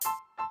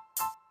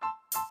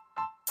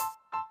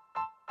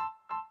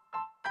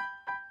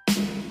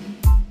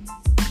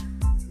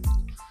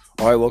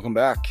All right, welcome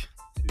back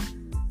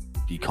to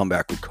the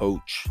Comeback with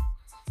Coach.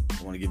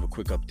 I want to give a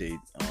quick update.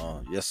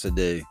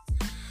 Yesterday,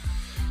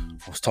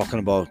 I was talking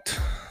about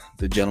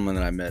the gentleman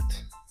that I met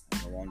in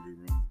the laundry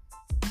room.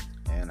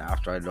 And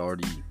after I'd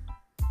already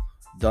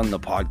done the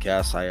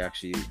podcast, I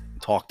actually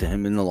talked to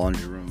him in the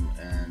laundry room,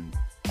 and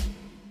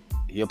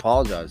he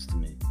apologized to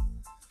me.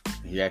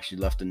 He actually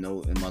left a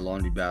note in my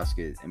laundry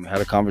basket, and we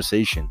had a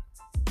conversation.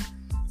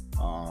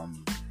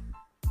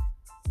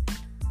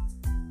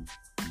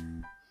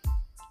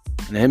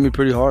 And it hit me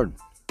pretty hard.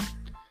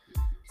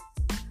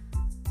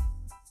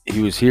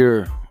 He was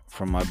here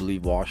from, I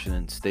believe,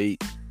 Washington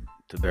State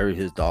to bury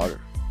his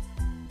daughter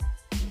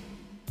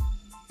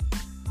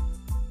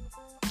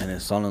and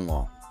his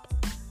son-in-law,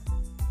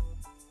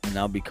 and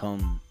now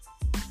become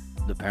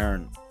the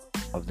parent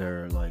of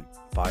their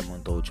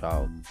 5-month-old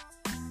child.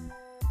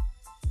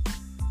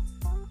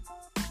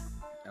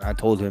 And I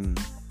told him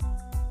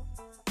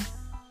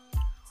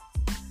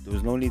there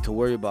was no need to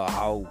worry about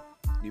how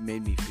you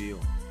made me feel,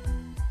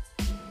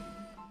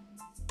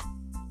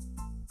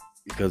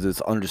 because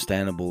it's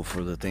understandable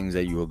for the things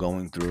that you were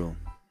going through,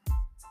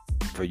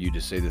 for you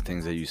to say the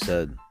things that you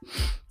said.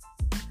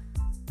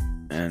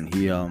 And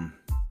he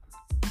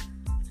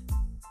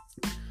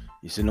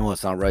said, no,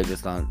 that's not right.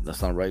 That's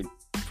not right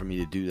for me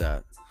to do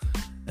that.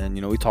 And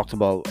we talked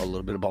about a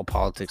little bit about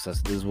politics.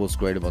 This is what's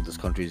great about this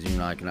country, is you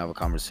and I can have a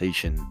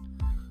conversation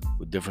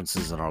with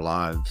differences in our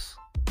lives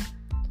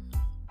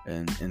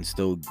and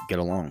still get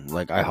along.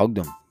 I hugged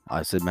him.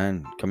 I said,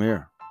 man, come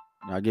here.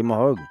 And I gave him a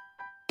hug.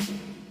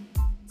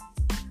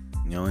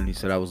 And he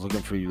said, I was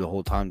looking for you the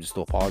whole time just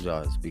to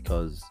apologize,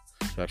 because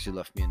you actually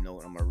left me a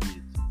note. I'm going to read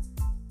it.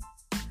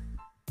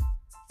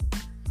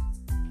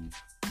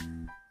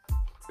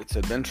 It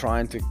said, been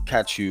trying to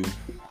catch you.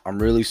 I'm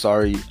really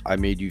sorry I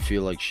made you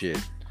feel like shit.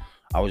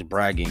 I was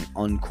bragging.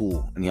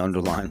 Uncool. And he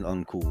underlined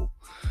uncool.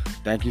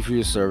 Thank you for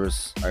your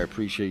service. I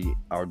appreciate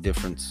our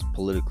difference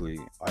politically.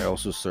 I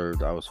also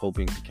served. I was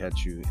hoping to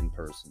catch you in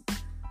person.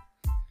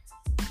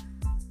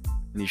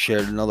 And he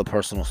shared another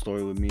personal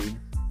story with me,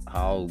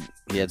 how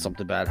he had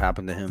something bad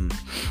happen to him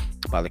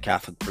by the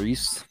Catholic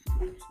priest.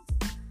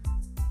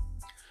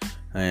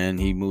 And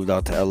he moved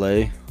out to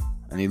LA,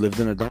 and he lived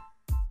in a dump.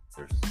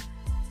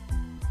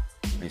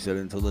 And he said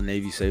until the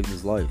Navy saved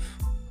his life.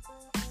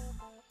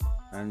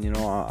 And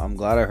I'm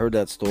glad I heard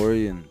that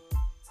story. And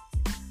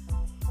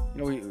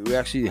we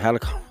actually had a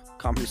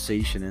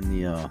conversation in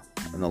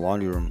the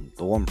laundry room,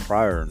 the one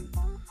prior,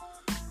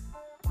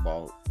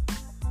 about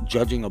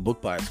judging a book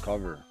by its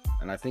cover.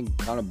 And I think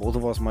kind of both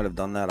of us might have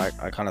done that.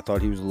 I kind of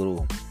thought he was a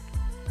little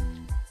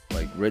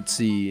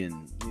ritzy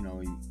and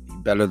he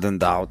better than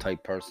thou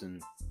type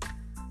person.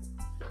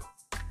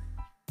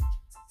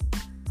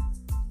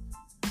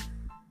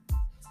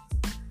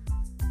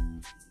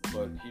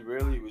 But he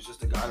really was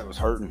just a guy that was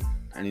hurting,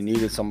 and he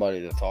needed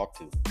somebody to talk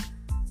to.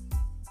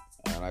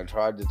 And I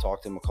tried to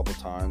talk to him a couple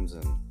times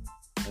and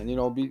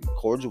be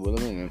cordial with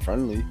him and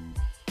friendly.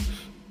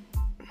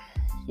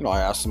 I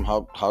asked him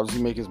how does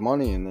he make his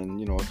money, and then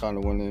it kind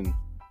of went in.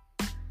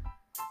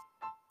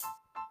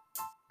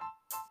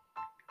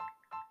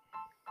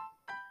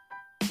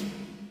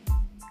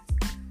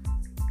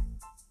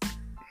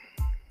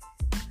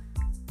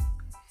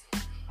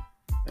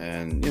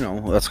 And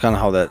that's kind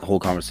of how that whole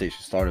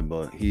conversation started.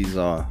 But he's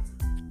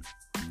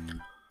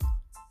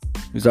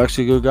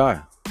actually a good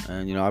guy,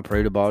 and I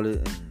prayed about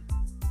it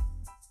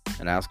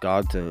and asked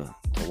God to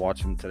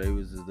watch him. Today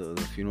was the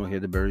funeral. He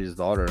had to bury his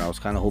daughter, and I was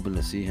kind of hoping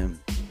to see him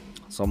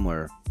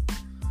somewhere,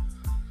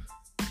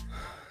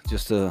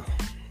 just to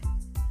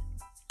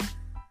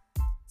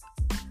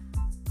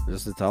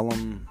tell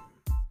him,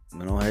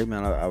 hey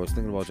man, I was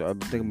thinking about you. I've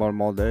been thinking about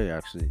him all day,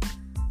 actually.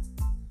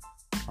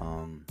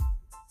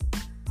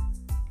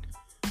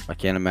 I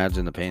can't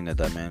imagine the pain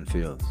that man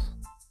feels.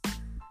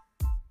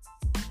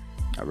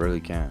 I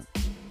really can't.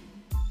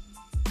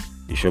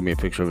 He showed me a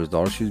picture of his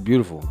daughter. She was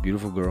beautiful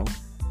girl.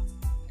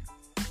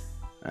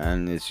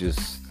 And it's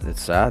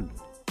sad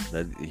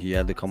that he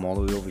had to come all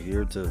the way over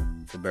here to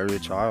bury a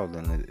child.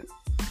 And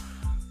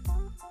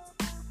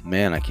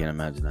man, I can't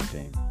imagine that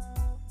pain.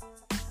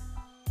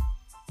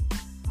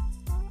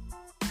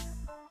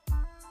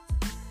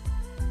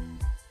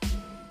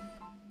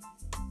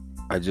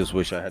 I just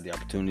wish I had the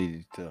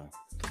opportunity to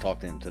talk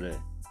to him today.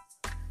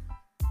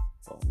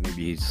 Well,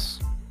 maybe he's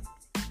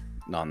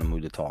not in the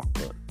mood to talk,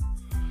 but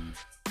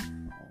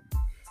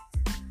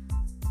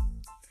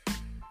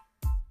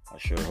I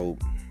sure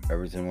hope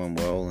everything went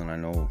well. And I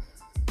know,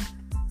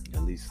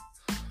 at least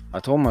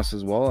I told him, I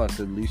said,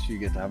 at least you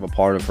get to have a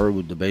part of her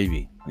with the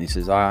baby. And he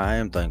says, I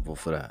am thankful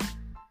for that.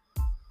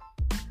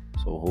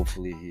 So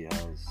hopefully he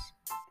has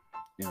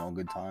a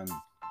good time,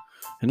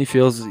 and he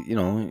feels,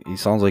 he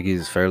sounds like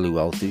he's fairly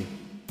wealthy,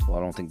 so I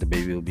don't think the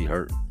baby will be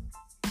hurt.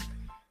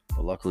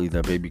 But luckily,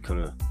 that baby could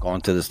have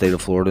gone to the state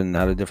of Florida and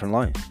had a different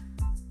life.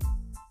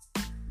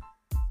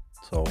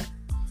 So,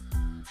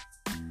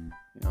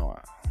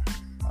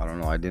 I don't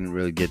know. I didn't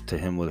really get to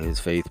him with his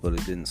faith, but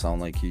it didn't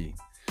sound like he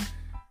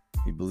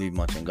believed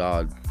much in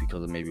God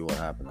because of maybe what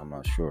happened. I'm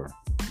not sure.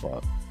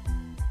 But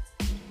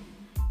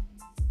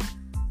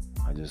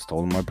I just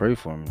told him I prayed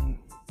for him, and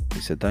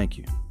he said thank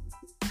you.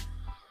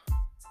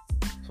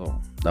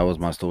 So that was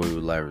my story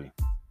with Larry,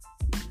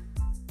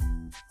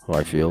 who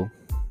I feel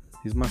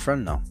he's my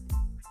friend now.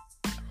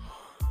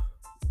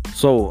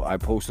 So I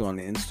posted on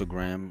the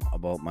Instagram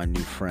about my new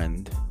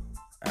friend.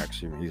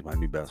 Actually, he's my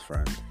new best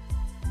friend.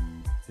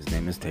 His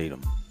name is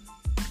Tatum.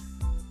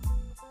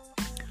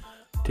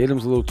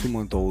 Tatum's a little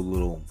 2-month-old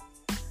little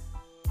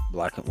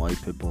black and white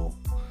pit bull,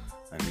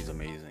 and he's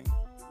amazing.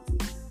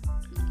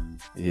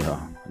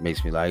 Yeah, it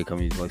makes me like him.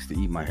 He likes to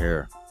eat my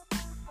hair.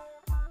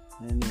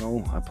 And,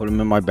 I put him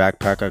in my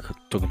backpack. I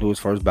took him to his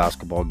first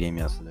basketball game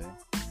yesterday.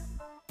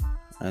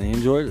 And he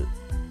enjoyed it.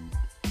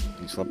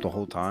 He slept the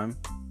whole time.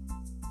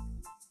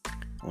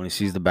 When he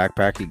sees the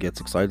backpack, he gets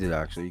excited,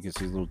 actually. You can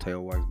see his little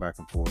tail wags back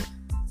and forth.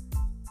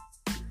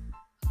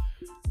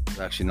 He's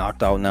actually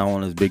knocked out now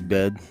on his big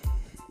bed.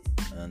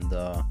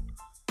 And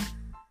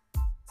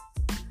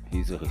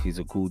he's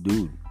a cool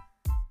dude.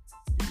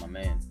 He's my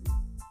man.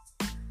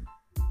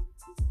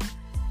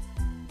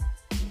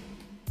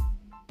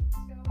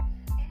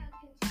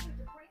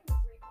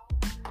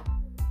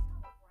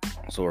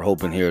 So we're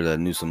hoping here that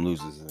Newsom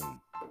loses in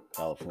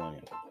California.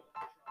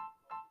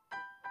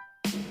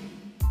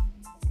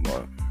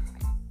 But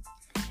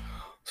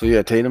so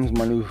yeah, Tatum's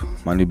my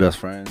new best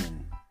friend,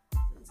 and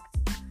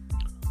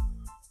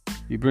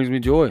he brings me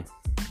joy.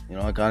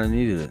 I kind of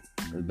needed it.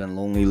 It's been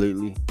lonely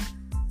lately,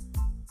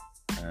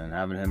 and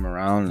having him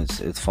around,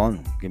 it's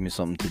fun. Give me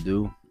something to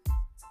do.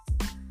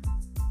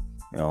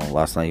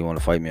 Last night he wanted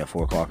to fight me at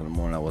 4 o'clock in the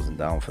morning. I wasn't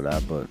down for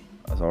that, but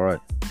that's all right.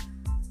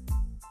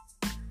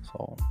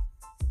 So.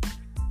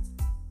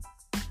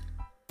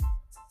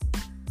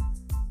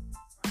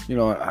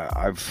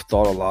 I've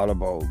thought a lot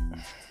about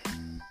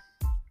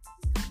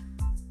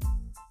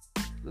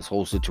this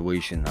whole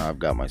situation I've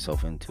got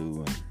myself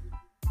into, and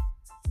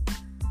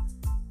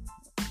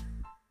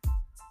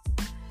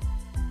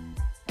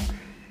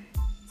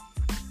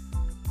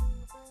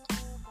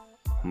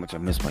how much I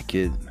miss my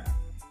kids, man.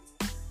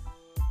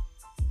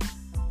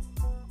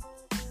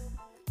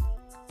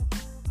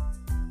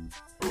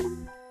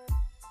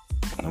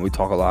 And we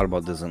talk a lot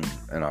about this in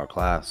our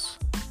class.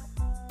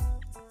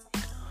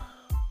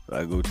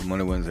 I go to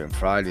Monday, Wednesday, and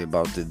Friday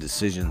about the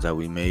decisions that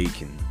we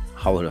make and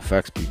how it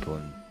affects people.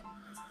 And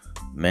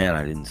man,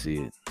 I didn't see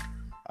it.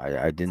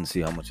 I didn't see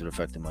how much it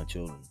affected my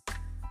children.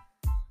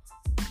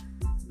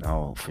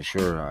 No, for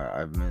sure,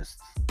 I've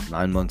missed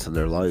 9 months of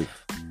their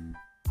life.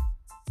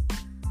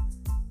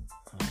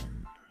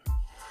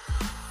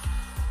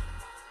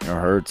 It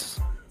hurts.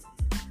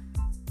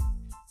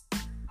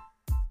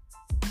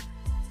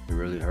 It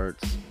really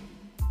hurts.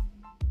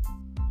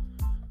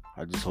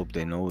 I just hope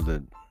they know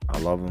that I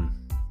love them.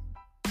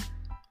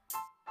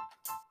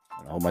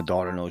 I hope my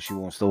daughter knows she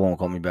still won't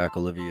call me back.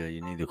 Olivia,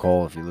 you need to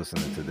call if you're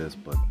listening to this,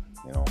 but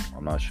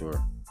I'm not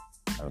sure.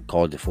 I've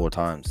called you 4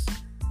 times.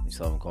 You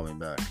still haven't called me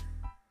back.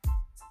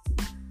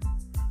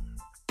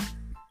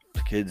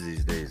 The kids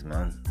these days,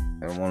 man.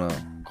 They don't want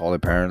to call their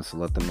parents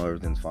and let them know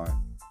everything's fine.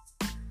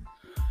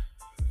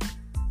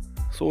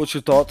 So what's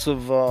your thoughts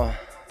of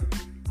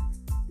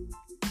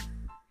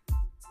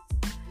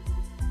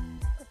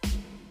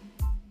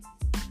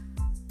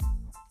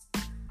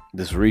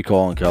this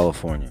recall in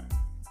California?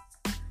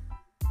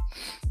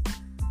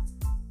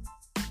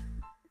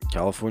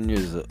 California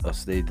is a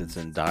state that's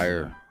in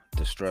dire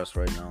distress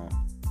right now,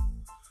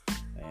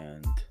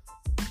 and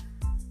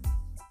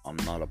I'm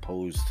not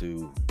opposed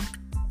to.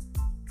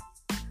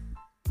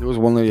 There was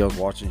one lady I was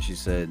watching, she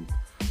said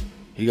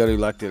he got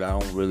elected. I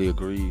don't really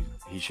agree.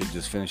 He should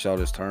just finish out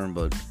his term,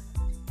 but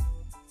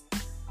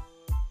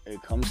it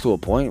comes to a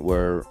point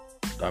where,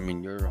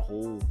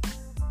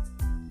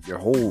 your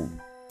whole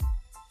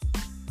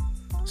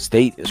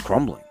state is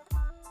crumbling.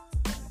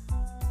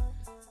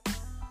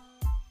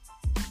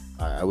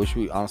 I wish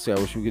we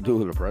could do it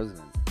with the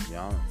president, to be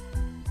honest.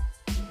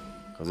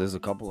 Because there's a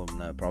couple of them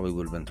that probably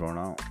would have been thrown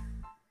out.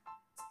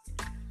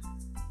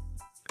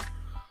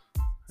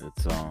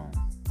 It's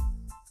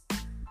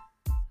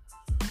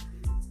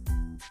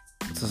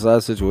a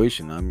sad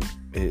situation.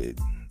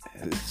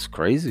 It's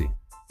crazy.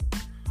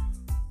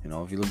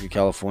 If you look at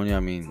California,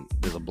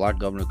 there's a black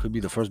governor. Could be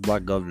the first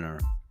black governor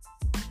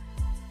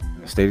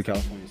in the state of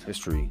California's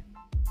history.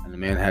 And the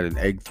man had an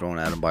egg thrown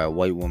at him by a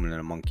white woman in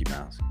a monkey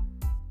mask.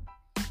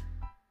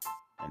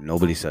 And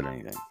nobody said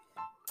anything.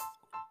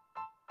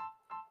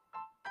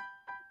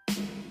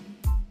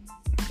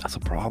 That's a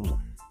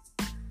problem.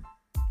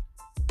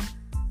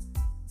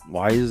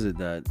 Why is it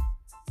that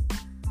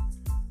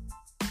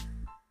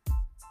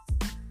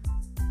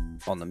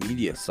on the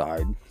media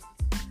side,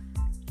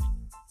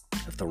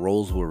 if the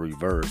roles were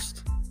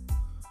reversed,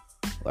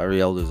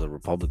 Larry Elder's a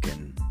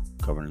Republican,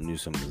 Governor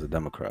Newsom is a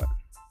Democrat.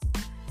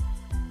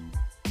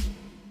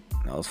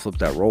 Now let's flip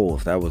that role.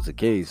 If that was the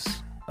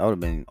case, that would have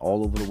been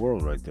all over the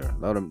world right there.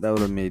 That would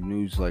have made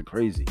news like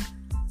crazy.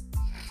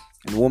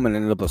 And the woman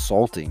ended up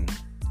assaulting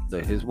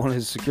one of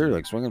his security,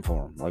 like swinging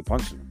for him, like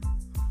punching him.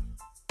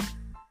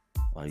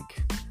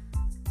 Like,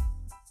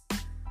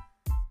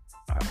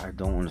 I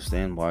don't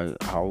understand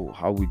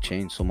how we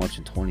changed so much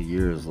in 20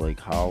 years. Like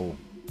how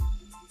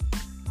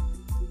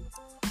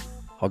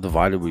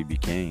divided we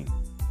became,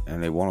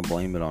 and they want to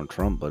blame it on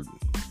Trump, but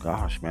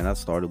gosh, man, that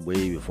started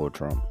way before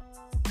Trump.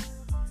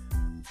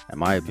 In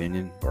my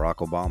opinion,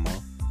 Barack Obama,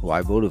 who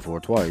I voted for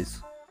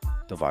twice,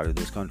 divided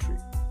this country.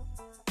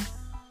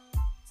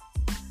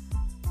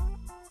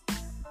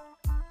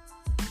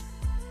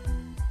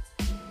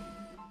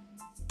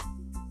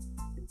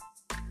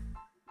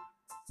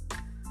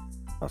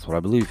 That's what I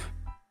believe.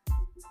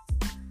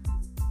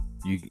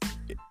 You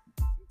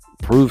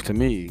prove to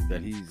me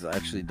that he's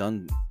actually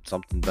done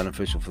something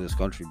beneficial for this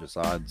country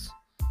besides,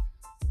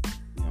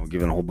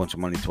 giving a whole bunch of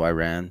money to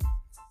Iran,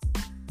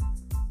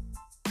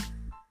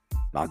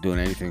 not doing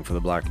anything for the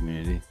black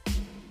community.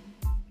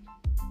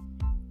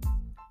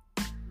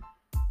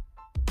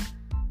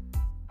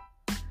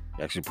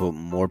 He actually put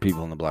more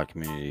people in the black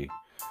community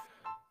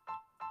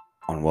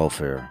on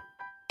welfare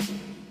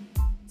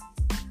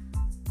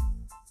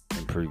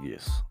than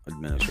previous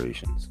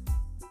administrations.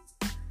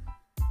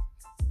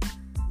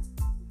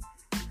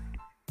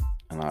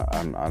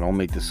 And I don't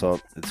make this up.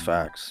 It's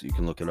facts. You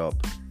can look it up.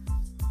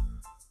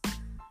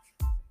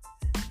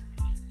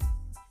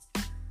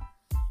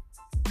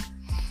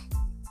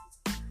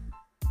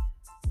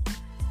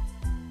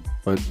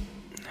 But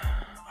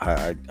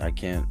I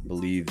can't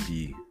believe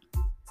the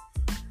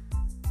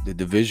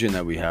division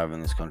that we have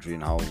in this country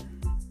and how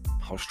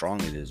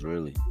strong it is,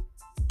 really.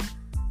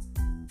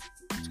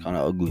 It's kind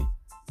of ugly.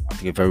 I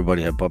think if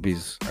everybody had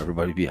puppies,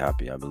 everybody'd be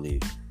happy, I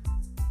believe.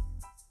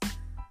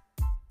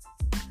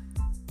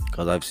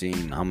 Because I've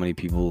seen how many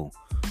people,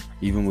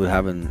 even with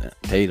having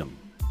Tatum,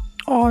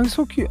 oh, he's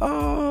so cute.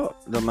 Oh,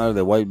 doesn't matter,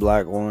 they're white,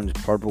 black, orange,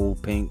 purple,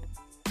 pink,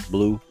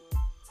 blue.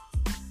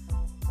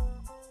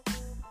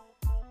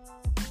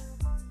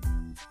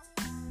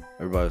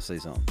 Everybody will say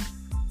something.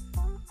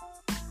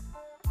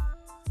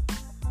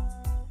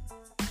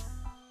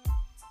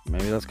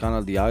 Maybe that's kind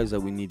of the eyes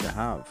that we need to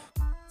have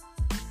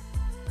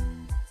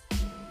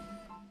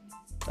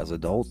as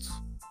adults,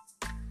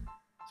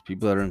 as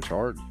people that are in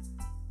charge.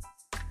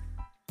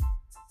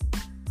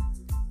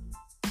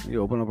 We need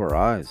to open up our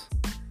eyes.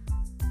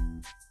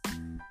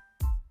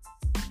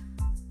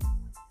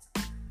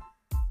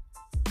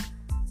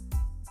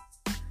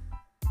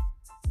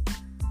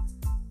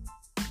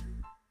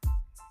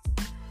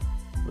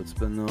 It's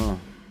been a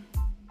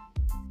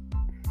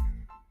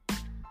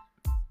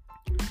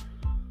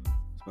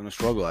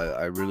struggle.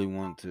 I really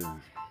want to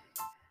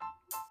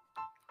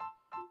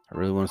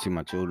see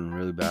my children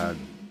really bad,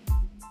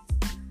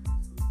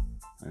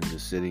 and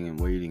just sitting and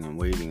waiting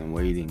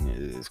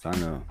is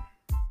kind of,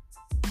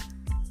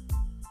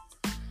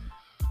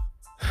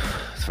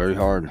 it's very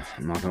hard.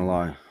 I'm not gonna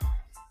lie,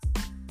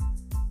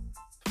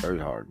 it's very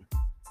hard.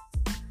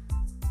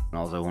 And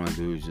all I want to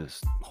do is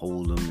just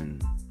hold them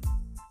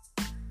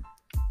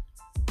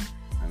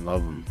and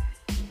love them.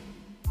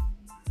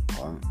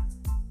 But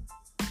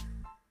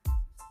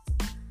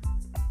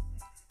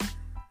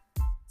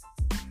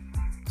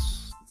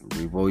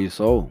reap what you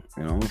sow.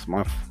 It's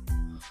my.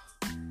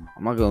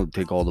 I'm not gonna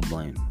take all the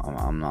blame.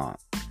 I'm not.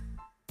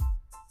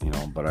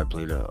 But I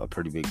played a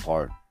pretty big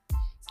part,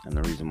 and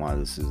the reason why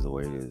this is the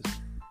way it is.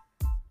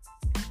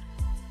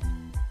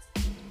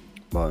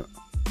 But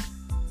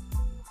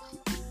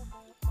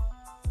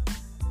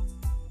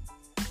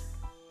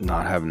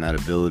not having that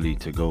ability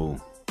to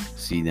go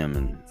see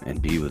them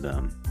and be with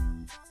them,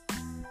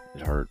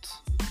 it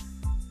hurts.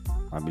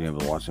 Not being able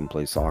to watch them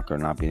play soccer,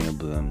 not being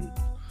able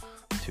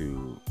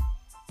to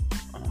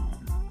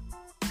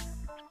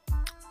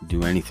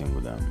do anything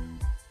with them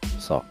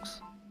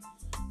sucks.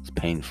 It's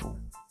painful.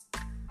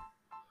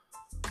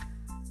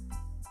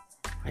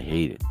 I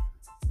hate it.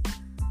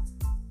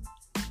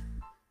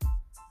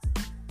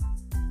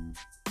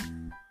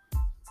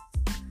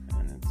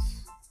 And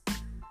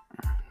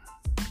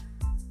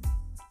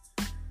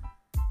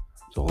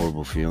it's a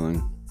horrible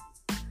feeling.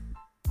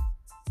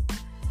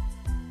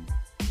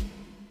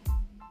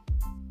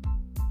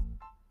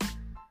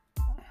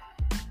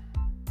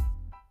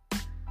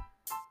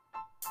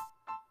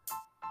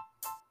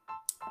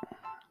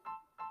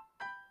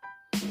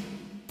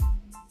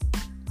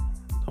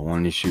 The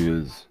one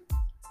issue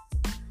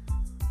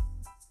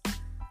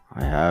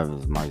I have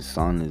is my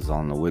son is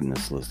on the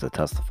witness list to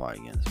testify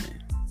against me.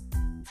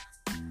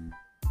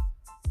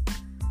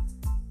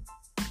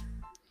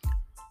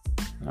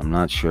 I'm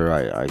not sure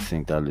I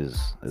think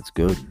it's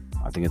good.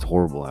 I think it's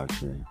horrible,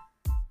 actually.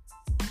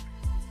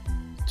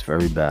 It's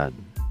very bad.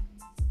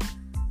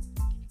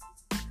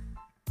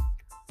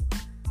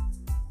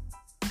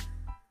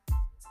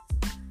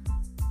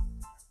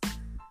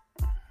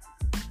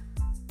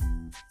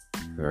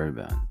 Very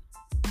bad.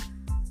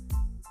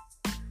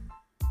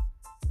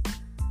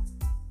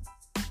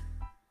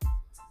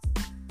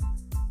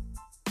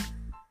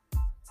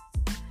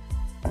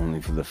 Only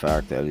for the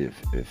fact that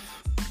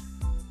if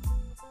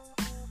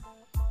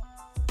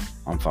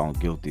I'm found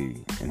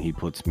guilty and he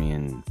puts me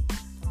in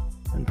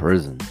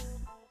prison,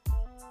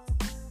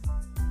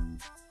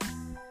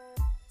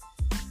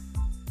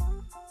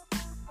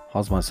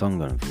 how's my son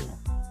gonna feel?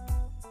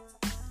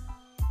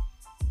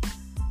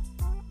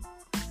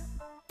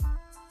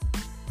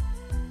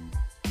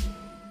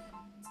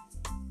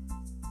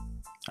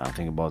 I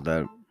think about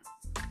that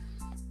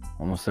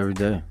almost every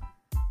day.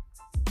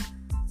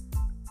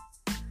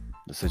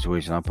 The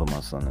situation I put my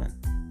son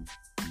in.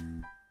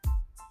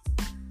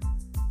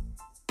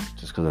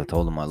 Just because I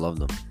told him I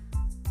loved him.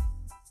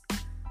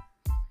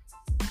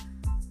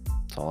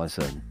 That's all I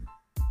said.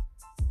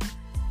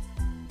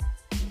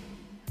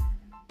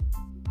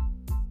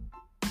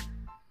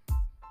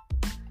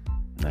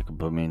 That could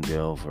put me in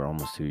jail for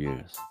almost 2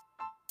 years.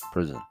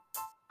 Prison.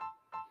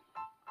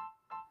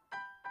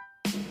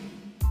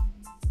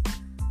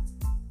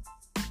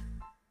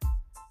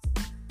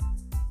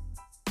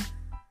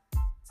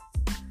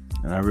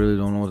 And I really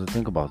don't know what to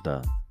think about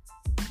that.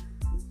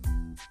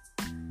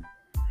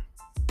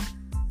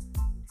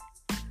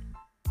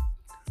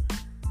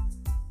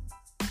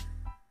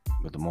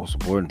 But the most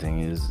important thing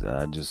is that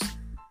I just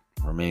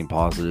remain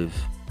positive,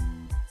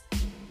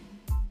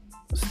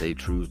 stay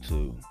true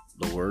to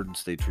the word,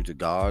 stay true to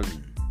God,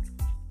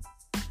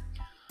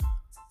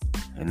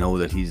 and know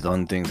that He's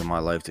done things in my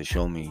life to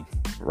show me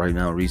right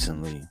now,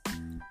 recently,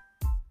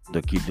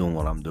 to keep doing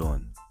what I'm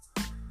doing.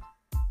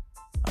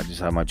 I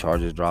just had my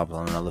charges dropped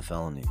on another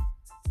felony.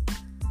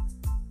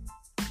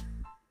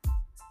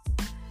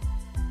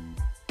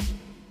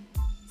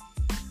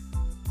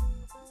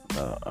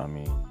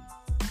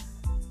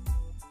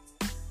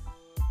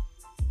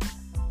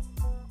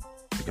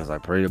 Because I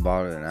prayed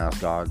about it and asked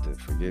God to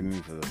forgive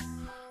me for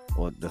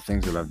the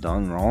things that I've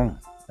done wrong,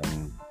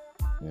 and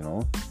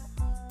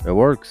it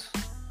works.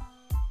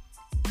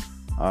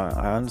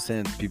 I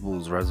understand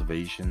people's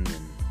reservation,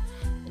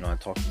 and I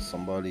talked to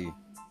somebody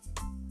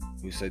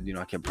who said,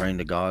 I kept praying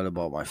to God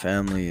about my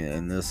family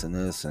and this,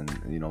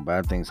 and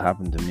bad things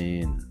happened to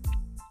me, and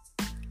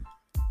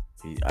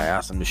I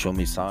asked him to show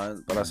me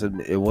signs, but I said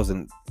it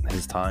wasn't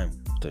his time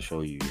to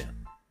show you yet.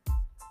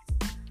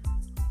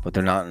 But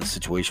they're not in a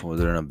situation where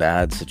they're in a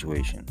bad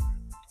situation.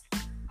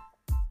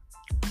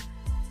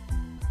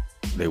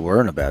 They were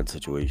in a bad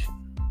situation.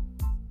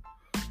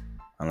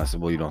 And I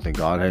said, well, you don't think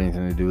God had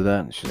anything to do with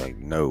that? And she's like,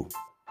 no.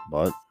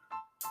 But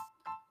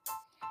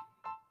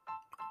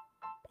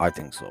I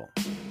think so.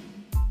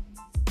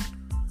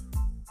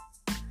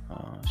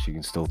 She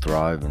can still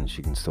thrive, and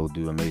she can still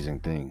do amazing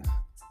things.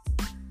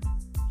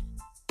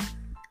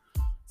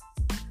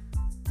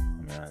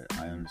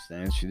 I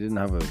understand she didn't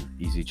have an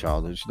easy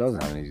childhood. She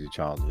doesn't have an easy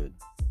childhood.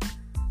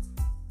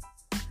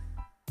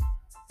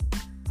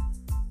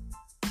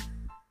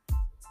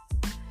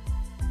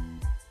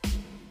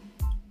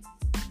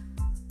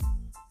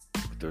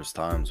 But there's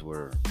times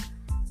where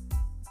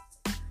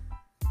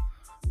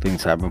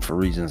things happen for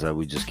reasons that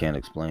we just can't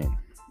explain.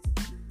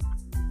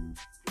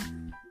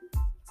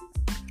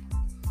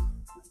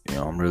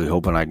 I'm really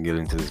hoping I can get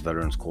into this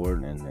veterans court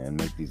and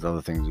make these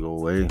other things go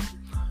away,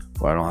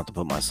 where I don't have to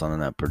put my son in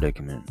that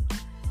predicament.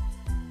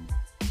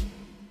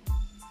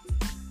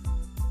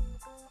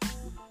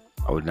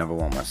 I would never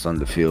want my son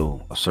to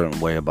feel a certain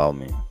way about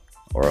me,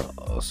 or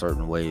a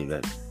certain way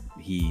that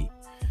he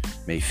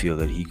may feel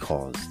that he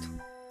caused.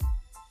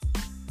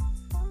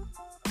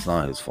 It's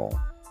not his fault.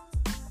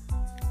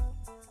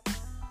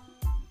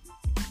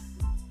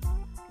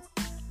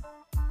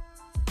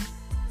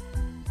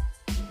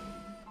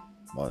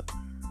 But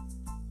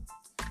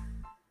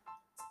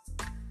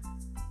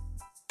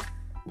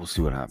we'll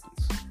see what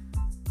happens.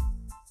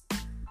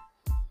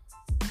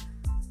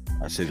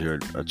 I sit here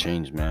a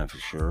changed man for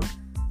sure.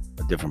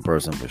 A different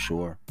person for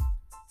sure.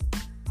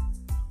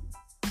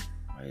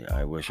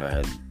 I wish I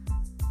had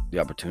the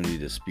opportunity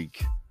to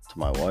speak to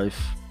my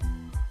wife,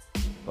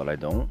 but I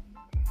don't.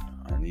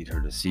 I need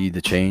her to see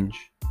the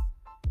change.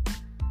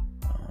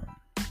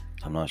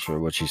 I'm not sure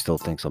what she still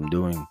thinks I'm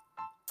doing.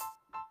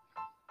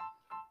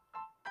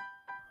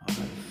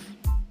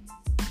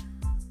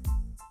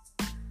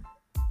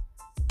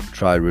 I've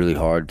tried really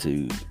hard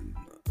to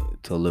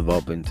live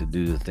up and to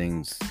do the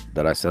things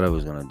that I said I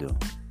was going to do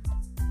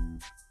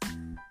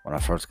when I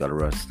first got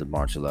arrested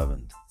March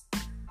 11th.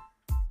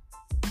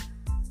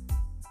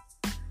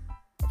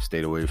 I've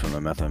stayed away from the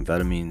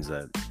methamphetamines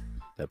that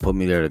put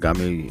me there, that got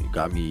me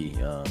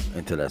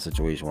into that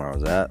situation where I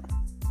was at.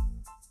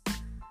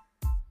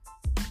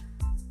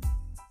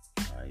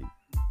 I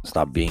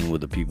stopped being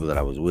with the people that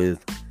I was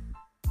with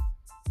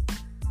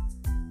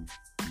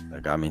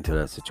that got me into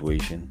that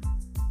situation.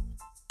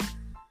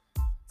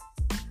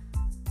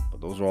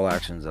 But those are all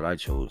actions that I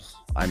chose.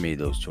 I made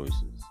those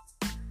choices.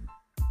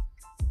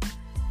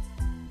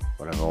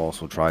 But I've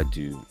also tried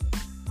to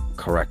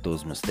correct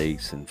those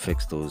mistakes and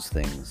fix those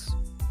things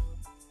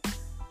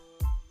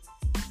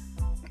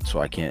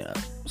so I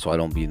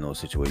don't be in those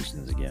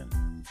situations again.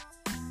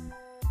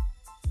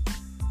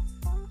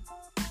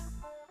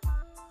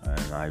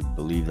 And I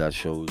believe that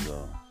shows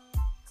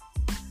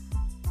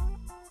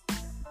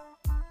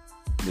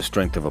the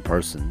strength of a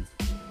person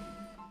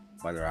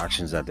by their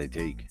actions that they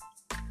take.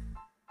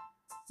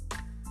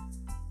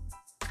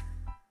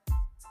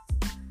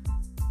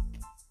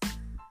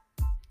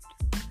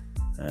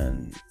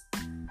 And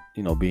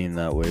being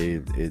that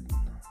way,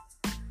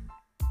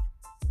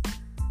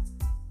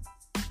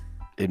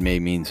 it may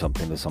mean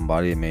something to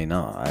somebody. It may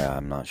not.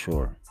 I'm not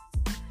sure.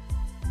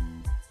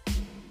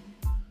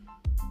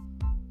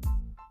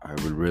 I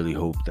would really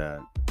hope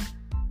that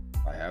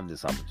I have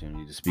this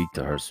opportunity to speak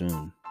to her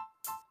soon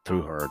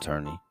through her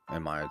attorney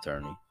and my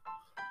attorney.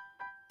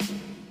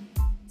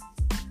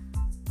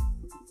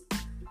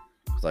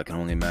 Because I can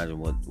only imagine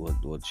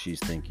what she's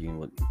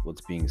thinking,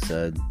 what's being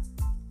said.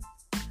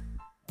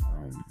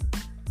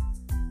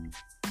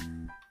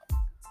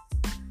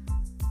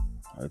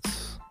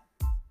 It's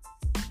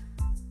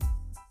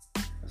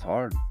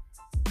hard.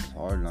 It's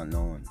hard not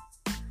knowing.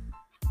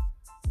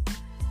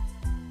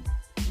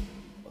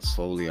 But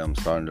slowly I'm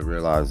starting to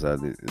realize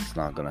that it's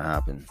not going to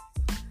happen.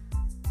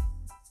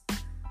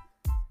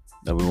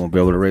 That we won't be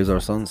able to raise our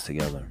sons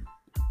together.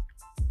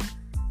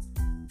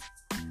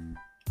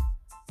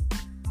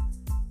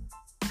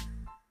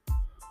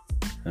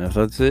 And if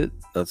that's it,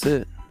 that's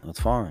it.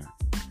 That's fine.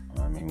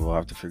 I mean, we'll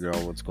have to figure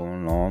out what's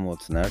going on,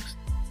 what's next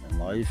in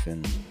life,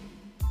 and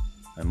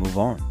move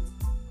on.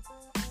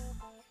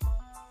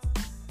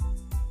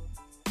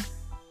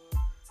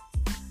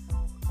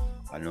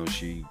 I know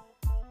she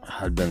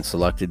had been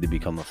selected to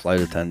become a flight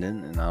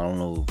attendant, and I don't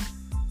know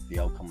the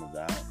outcome of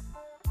that,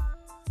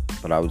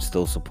 but I would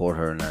still support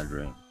her in that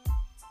dream.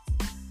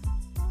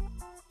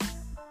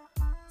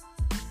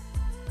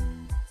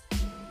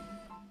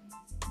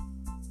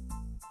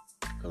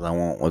 Because I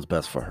want what's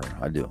best for her.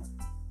 I do.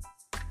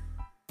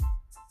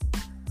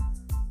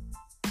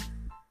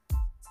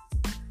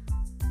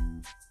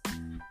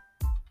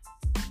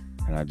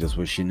 And I just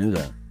wish she knew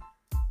that.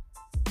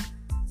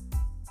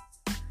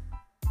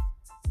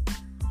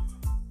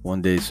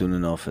 One day soon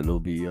enough, it'll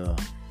be known.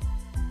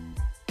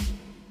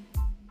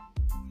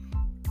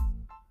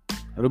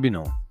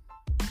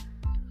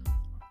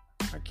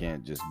 I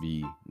can't just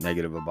be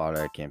negative about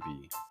it. I can't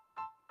be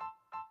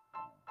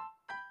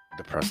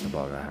depressed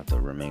about it. I have to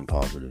remain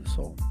positive.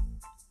 So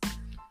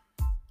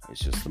it's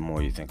just the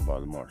more you think about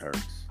it, the more it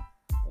hurts.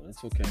 But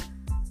it's okay.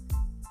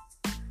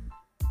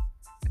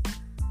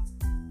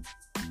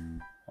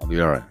 I'll be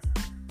alright.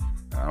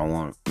 I don't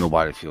want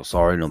nobody to feel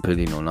sorry, no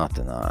pity, no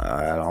nothing.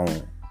 I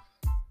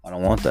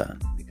don't want that,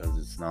 because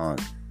it's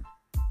not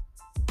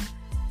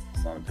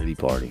a pity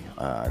party.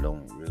 I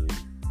don't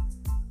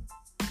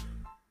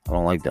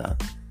like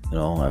that.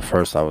 At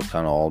first I was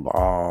kind of all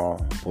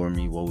about, poor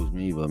me, woe is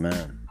me, but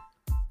man,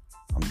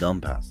 I'm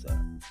done past that.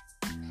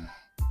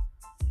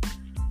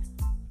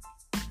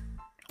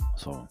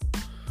 So,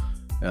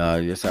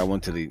 yes, I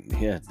went to the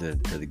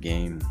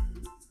game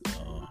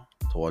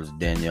to watch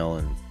Danielle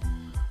and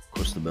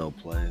Christabel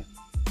play,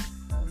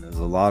 and there's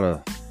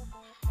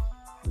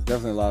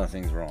definitely a lot of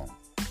things wrong.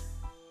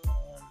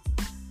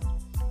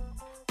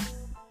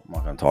 I'm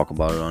not gonna talk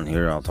about it on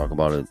here. I'll talk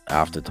about it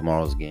after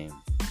tomorrow's game,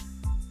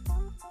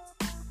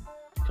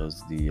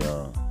 because the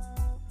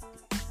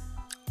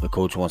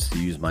coach wants to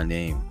use my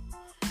name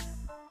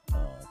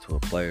to a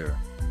player.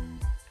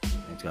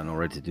 He's got no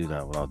right to do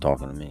that without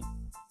talking to me.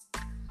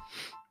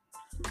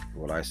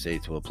 What I say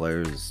to a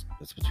player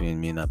it's between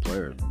me and that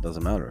player. It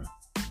doesn't matter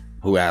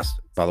who asked.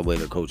 By the way,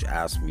 the coach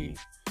asked me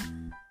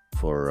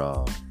for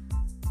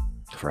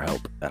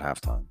help at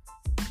halftime.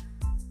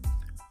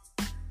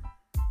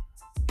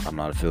 I'm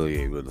not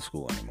affiliated with the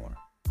school anymore.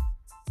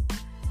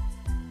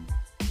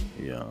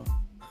 Yeah,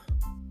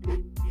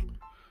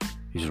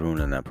 he's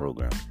ruining that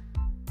program.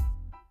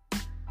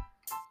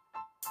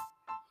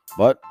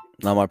 But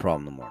not my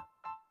problem no more.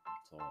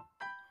 So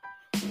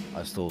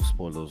I still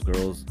support those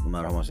girls, no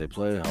matter how much they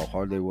play, how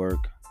hard they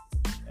work,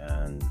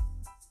 and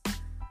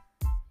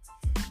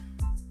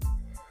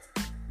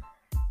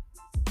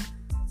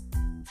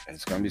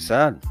it's gonna be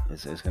sad.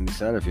 It's gonna be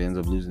sad if he ends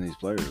up losing these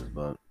players,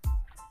 but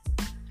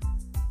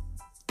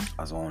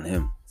that's on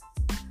him.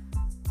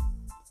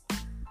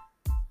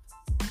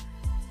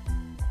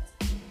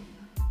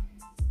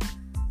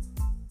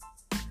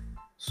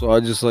 So I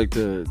just like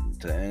to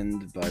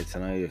end by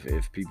tonight,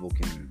 if people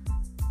can.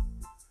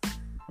 I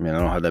mean, I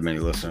don't have that many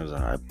listeners.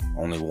 I have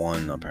only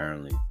one,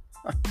 apparently.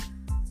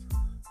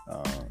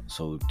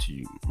 So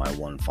to my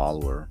one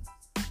follower,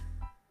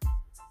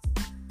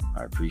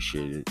 I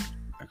appreciate it.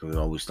 Because it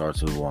always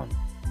starts with one.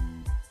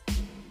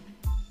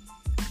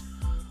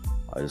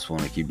 I just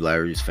want to keep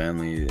Larry's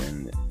family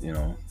in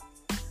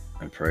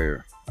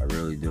prayer. I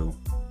really do.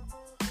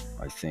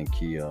 I think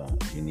he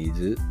needs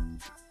it.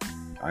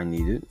 I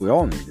need it. We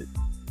all need it.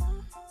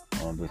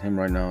 But him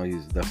right now,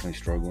 he's definitely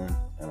struggling,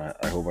 and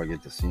I hope I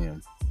get to see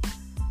him.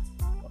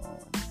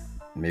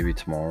 Maybe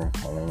tomorrow.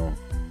 I don't know.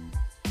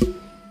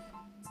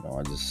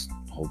 I just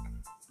hope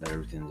that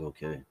everything's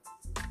okay.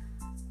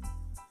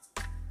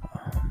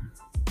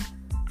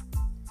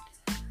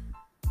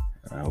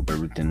 I hope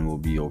everything will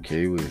be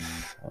okay with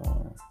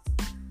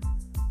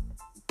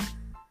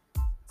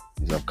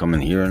these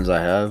upcoming hearings I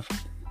have.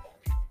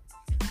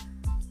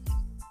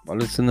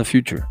 But it's in the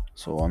future.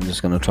 So I'm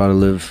just going to try to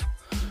live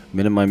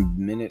minute by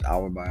minute,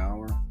 hour by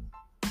hour.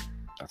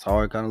 That's how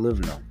I kind of live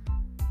now.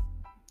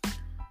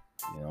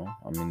 You know,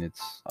 I mean,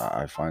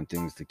 I find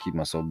things to keep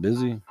myself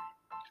busy.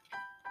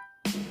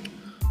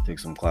 Take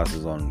some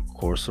classes on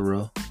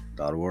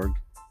Coursera.org.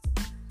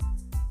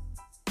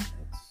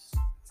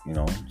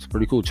 It's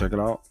pretty cool. Check it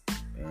out.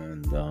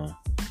 And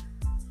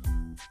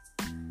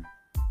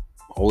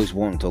always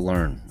wanting to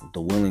learn,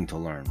 willing to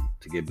learn,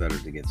 to get better,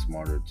 to get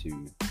smarter,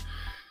 to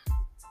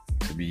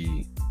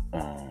be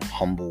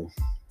humble,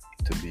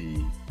 to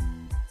be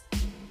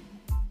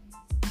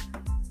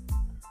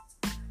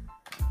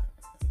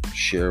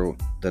share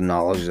the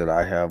knowledge that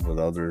I have with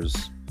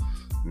others.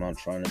 I'm not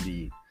trying to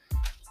be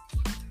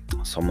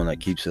someone that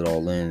keeps it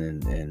all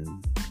in,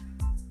 and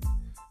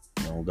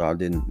God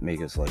didn't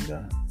make us like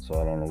that, so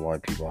I don't know why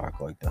people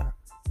act like that.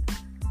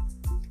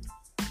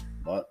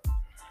 But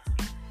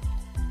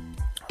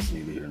it's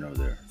neither here nor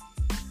there.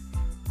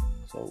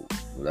 So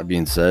with that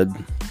being said,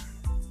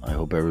 I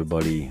hope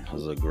everybody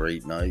has a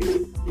great night,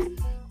 and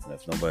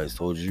if nobody's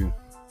told you,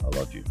 I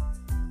love you.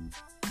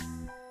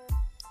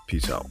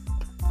 Peace out.